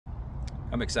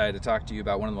I'm excited to talk to you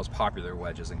about one of the most popular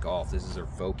wedges in golf. This is our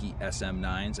Vokey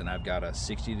SM9s, and I've got a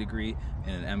 60 degree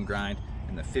in an M grind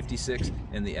and the 56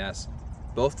 in the S.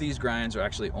 Both these grinds are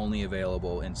actually only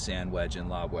available in sand wedge and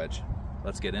lob wedge.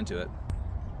 Let's get into it.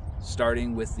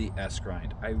 Starting with the S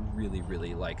grind, I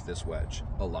really like this wedge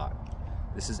a lot.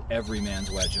 This is every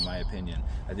man's wedge in my opinion.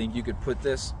 I think you could put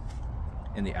this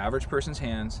in the average person's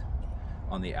hands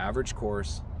on the average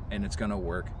course and it's gonna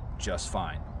work just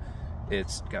fine.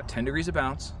 It's got 10 degrees of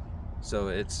bounce, so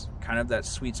it's kind of that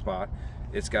sweet spot.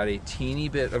 It's got a teeny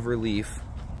bit of relief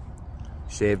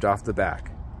shaved off the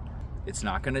back. It's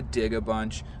not gonna dig a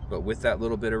bunch, but with that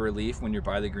little bit of relief when you're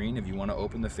by the green, if you wanna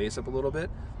open the face up a little bit,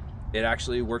 it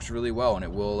actually works really well and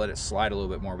it will let it slide a little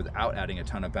bit more without adding a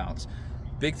ton of bounce.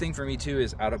 Big thing for me too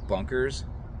is out of bunkers,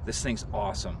 this thing's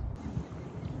awesome.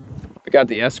 I got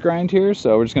the S grind here,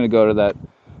 so we're just gonna go to that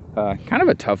kind of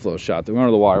a tough little shot. The one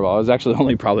of the water ball. It was actually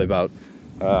only probably about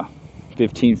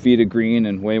 15 feet of green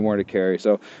and way more to carry.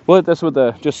 So we'll hit this with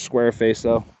a just square face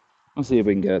though. Let's see if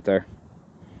we can get it there.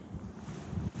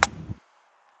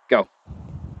 Go.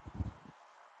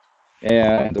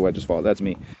 And the wedge's fault. That's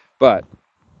me. But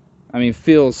I mean,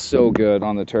 feels so good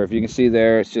on the turf. You can see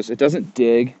there, it's just, it doesn't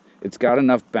dig. It's got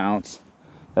enough bounce.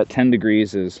 That 10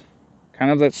 degrees is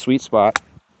kind of that sweet spot.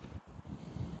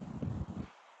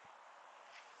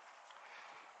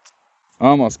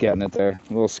 Almost getting it there,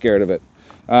 a little scared of it.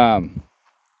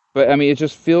 But I mean, it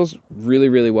just feels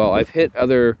really well. I've hit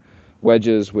other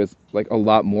wedges with like a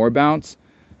lot more bounce,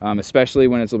 especially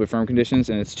when it's a little bit firm conditions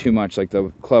and it's too much, like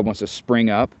the club wants to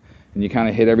spring up and you kind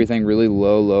of hit everything really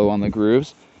low on the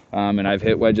grooves. And I've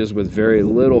hit wedges with very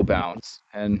little bounce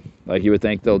and like you would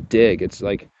think they'll dig. It's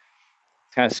like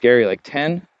kind of scary. Like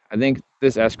 10, I think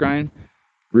this S grind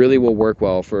really will work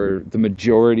well for the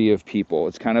majority of people.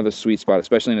 It's kind of a sweet spot,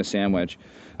 especially in a sand wedge.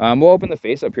 We'll open the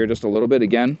face up here just a little bit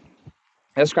again.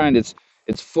 S grind, it's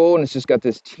full and it's just got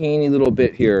this teeny little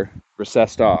bit here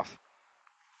recessed off.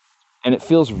 And it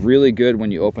feels really good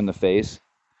when you open the face.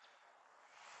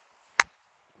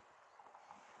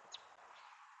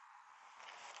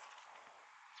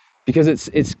 Because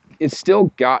it's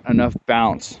still got enough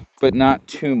bounce, but not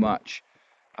too much.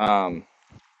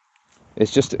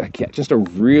 It's just a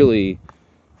really,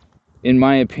 in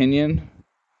my opinion,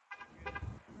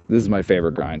 this is my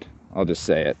favorite grind. I'll just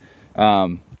say it.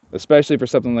 Especially for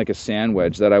something like a sand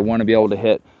wedge that I want to be able to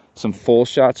hit some full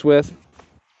shots with.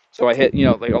 So I hit, you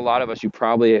know, like a lot of us, you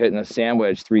probably hit in a sand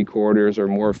wedge 3/4 or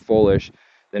more fullish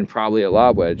than probably a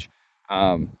lob wedge.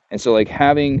 And so like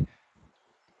having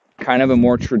kind of a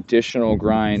more traditional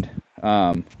grind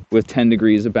with 10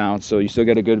 degrees of bounce, so you still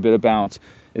get a good bit of bounce,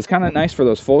 it's kind of nice for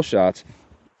those full shots.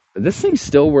 This thing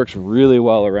still works really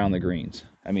well around the greens.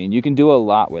 I mean, you can do a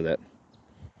lot with it.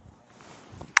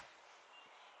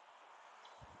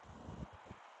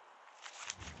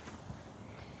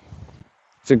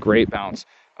 It's a great bounce.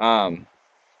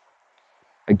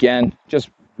 Again,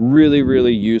 just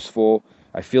really useful.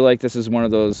 I feel like this is one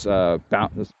of those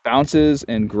bounces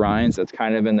and grinds that's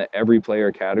kind of in the every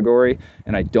player category,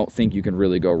 and I don't think you can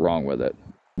really go wrong with it.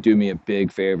 Do me a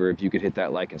big favor if you could hit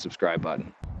that like and subscribe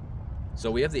button. So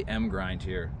we have the M grind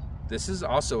here. This is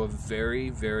also a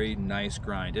very nice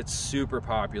grind. It's super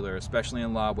popular, especially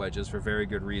in lob wedges, for very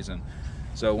good reason.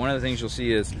 So one of the things you'll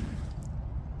see is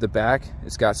the back,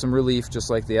 it's got some relief just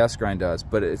like the S grind does,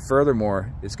 but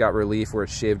furthermore, it's got relief where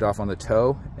it's shaved off on the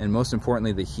toe, and most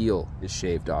importantly, the heel is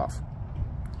shaved off.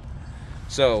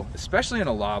 So, especially in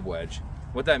a lob wedge,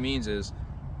 what that means is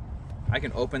I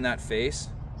can open that face,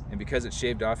 and because it's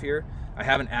shaved off here, I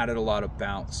haven't added a lot of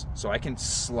bounce. So I can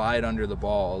slide under the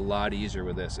ball a lot easier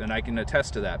with this, and I can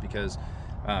attest to that because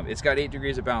it's got 8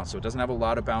 degrees of bounce, so it doesn't have a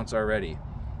lot of bounce already.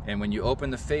 And when you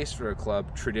open the face for a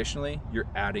club, traditionally, you're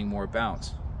adding more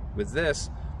bounce. With this,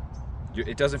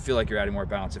 it doesn't feel like you're adding more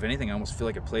bounce. If anything, I almost feel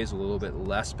like it plays a little bit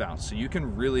less bounce. So you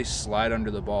can really slide under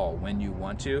the ball when you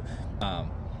want to.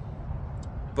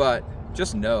 But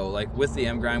just know, like with the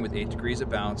M grind with 8 degrees of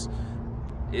bounce,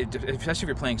 especially if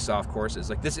you're playing soft courses,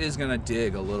 like this is gonna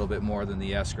dig a little bit more than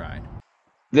the S grind.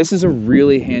 This is a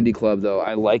really handy club though.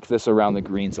 I like this around the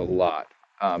greens a lot.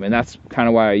 And that's kind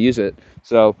of why I use it.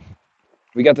 So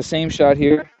we got the same shot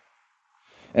here,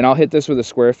 and I'll hit this with a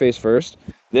square face first.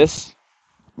 This,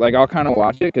 like I'll kind of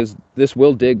watch it because this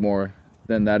will dig more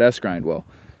than that S grind will.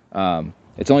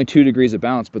 It's only 2 degrees of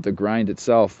bounce, but the grind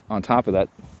itself on top of that,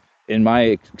 in my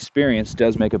experience,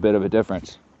 does make a bit of a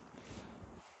difference.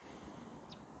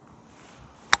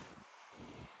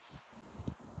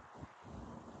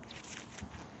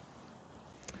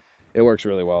 It works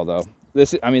really well though.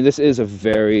 This is a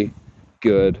very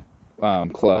good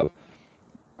club.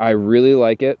 I really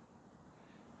like it.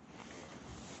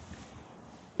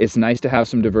 it's nice to have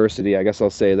some diversity. I guess I'll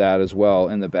say that as well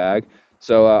in the bag.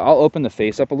 So I'll open the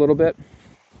face up a little bit,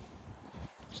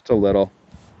 just a little.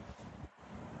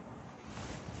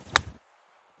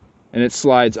 And it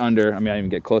slides under. I mean, I didn't even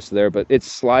get close to there, but it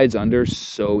slides under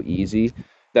so easy.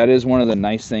 That is one of the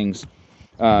nice things.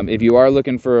 If you are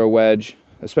looking for a wedge,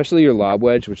 especially your lob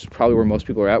wedge, which is probably where most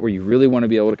people are at, where you really want to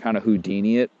be able to kind of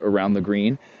Houdini it around the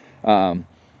green. And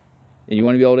you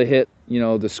want to be able to hit,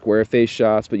 the square face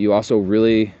shots, but you also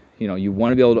really, you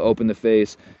want to be able to open the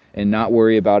face and not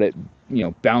worry about it,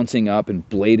 bouncing up and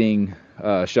blading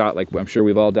a shot like I'm sure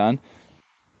we've all done.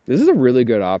 This is a really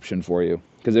good option for you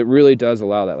because it really does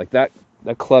allow that. Like that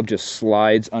club just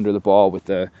slides under the ball with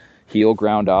the heel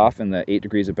ground off and the 8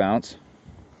 degrees of bounce.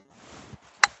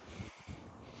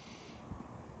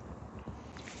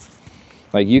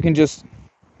 Like you can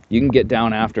get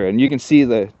down after it, and you can see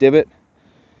the divot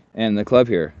and the club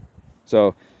here.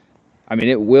 So, I mean,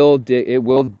 it will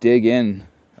dig in.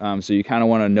 So you kind of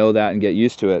want to know that and get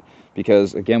used to it,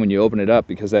 because again, when you open it up,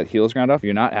 because that heel's ground off,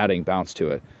 you're not adding bounce to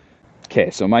it. Okay,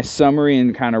 so my summary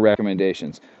and kind of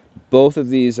recommendations. Both of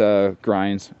these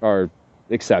grinds are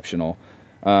exceptional.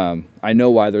 I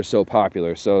know why they're so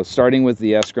popular. So starting with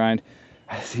the S grind,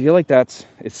 I feel like it's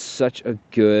such a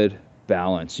good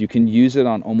balance. You can use it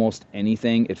on almost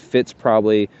anything. It fits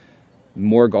probably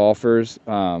more golfers.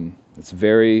 It's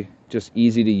very just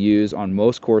easy to use on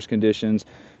most course conditions.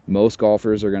 Most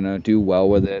golfers are going to do well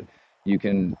with it.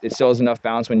 It still has enough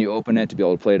bounce when you open it to be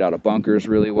able to play it out of bunkers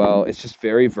really well. It's just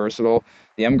very versatile.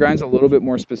 The M grind's a little bit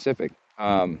more specific.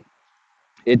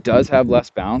 It does have less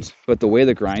bounce, but the way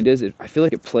the grind is, I feel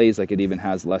like it plays like it even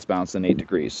has less bounce than 8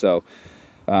 degrees. So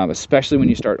especially when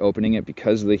you start opening it,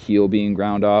 because of the heel being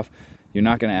ground off, you're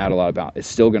not going to add a lot of bounce. It's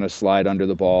still going to slide under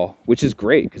the ball, which is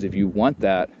great, because if you want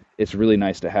that, it's really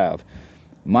nice to have.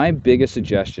 My biggest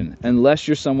suggestion, unless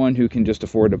you're someone who can just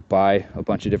afford to buy a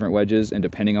bunch of different wedges, and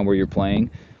depending on where you're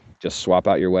playing, just swap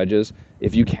out your wedges.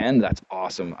 If you can, that's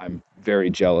awesome. I'm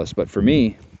very jealous. But for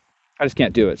me, I just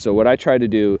can't do it. So what I try to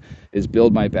do is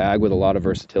build my bag with a lot of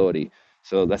versatility.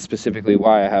 So that's specifically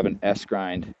why I have an S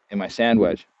grind in my sand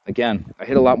wedge. Again, I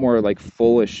hit a lot more like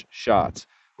fullish shots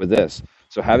with this.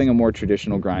 So having a more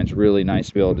traditional grind is really nice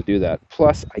to be able to do that.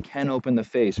 Plus, I can open the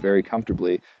face very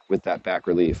comfortably with that back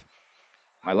relief.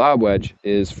 My lob wedge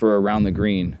is for around the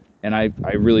green, and I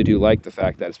really do like the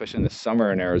fact that, especially in the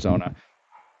summer in Arizona,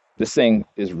 this thing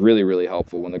is really, really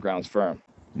helpful when the ground's firm.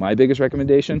 My biggest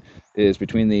recommendation is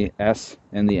between the S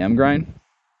and the M grind,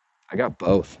 I got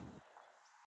both.